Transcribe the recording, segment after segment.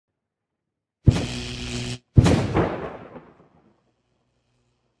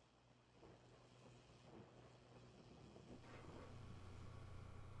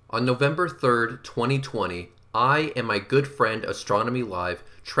On November 3rd, 2020, I and my good friend Astronomy Live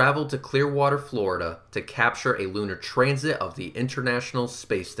traveled to Clearwater, Florida to capture a lunar transit of the International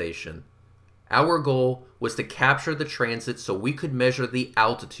Space Station. Our goal was to capture the transit so we could measure the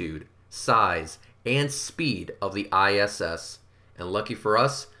altitude, size, and speed of the ISS. And lucky for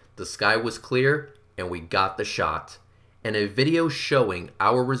us, the sky was clear and we got the shot. And a video showing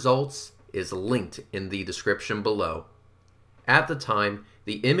our results is linked in the description below. At the time,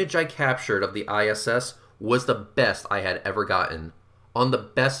 the image I captured of the ISS was the best I had ever gotten. On the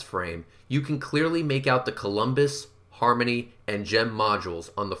best frame, you can clearly make out the Columbus, Harmony, and GEM modules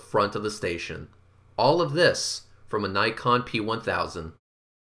on the front of the station. All of this from a Nikon P1000.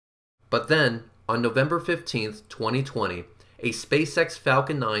 But then, on November 15th, 2020, a SpaceX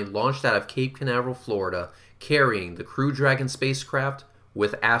Falcon 9 launched out of Cape Canaveral, Florida, carrying the Crew Dragon spacecraft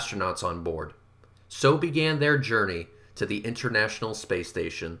with astronauts on board. So began their journey to the International Space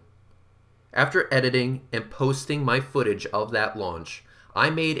Station. After editing and posting my footage of that launch, I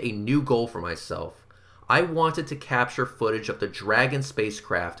made a new goal for myself. I wanted to capture footage of the Dragon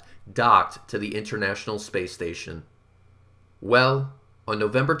spacecraft docked to the International Space Station. Well, on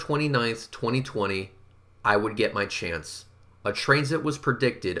November 29th, 2020, I would get my chance. A transit was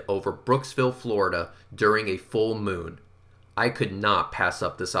predicted over Brooksville, Florida during a full moon. I could not pass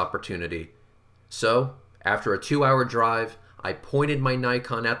up this opportunity. So, after a 2-hour drive, I pointed my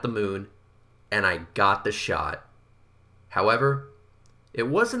Nikon at the moon and I got the shot. However, it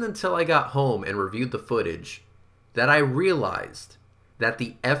wasn't until I got home and reviewed the footage that I realized that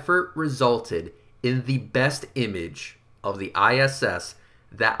the effort resulted in the best image of the ISS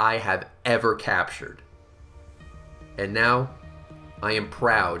that I have ever captured. And now, I am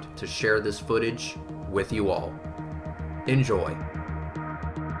proud to share this footage with you all. Enjoy.